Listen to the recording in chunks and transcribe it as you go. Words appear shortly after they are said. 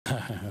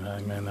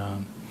I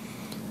mean,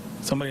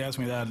 somebody asked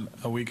me that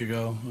a week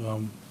ago.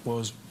 What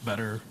was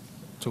better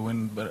to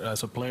win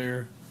as a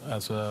player,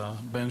 as a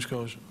bench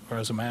coach, or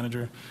as a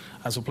manager?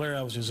 As a player,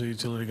 I was just a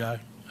utility guy.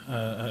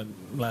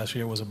 Last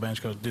year was a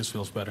bench coach. This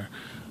feels better.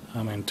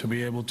 I mean, to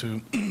be able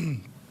to,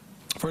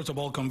 first of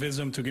all, convince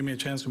them to give me a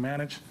chance to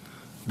manage,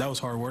 that was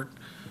hard work.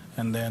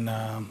 And then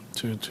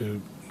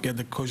to get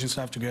the coaching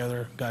staff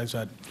together, guys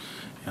that,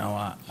 you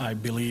know, I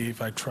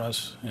believe, I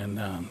trust, and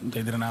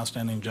they did an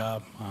outstanding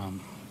job.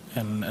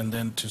 And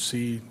then to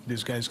see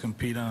these guys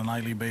compete on a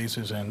nightly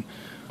basis and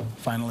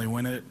finally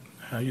win it,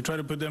 you try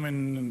to put them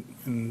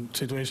in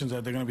situations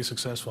that they're going to be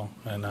successful.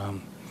 And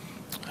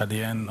at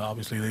the end,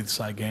 obviously, they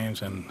decide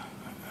games, and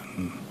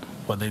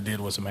what they did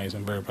was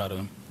amazing. Very proud of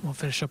them. We'll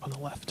finish up on the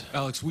left.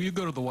 Alex, will you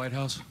go to the White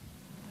House?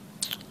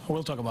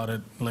 We'll talk about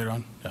it later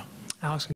on. Yeah. Alex.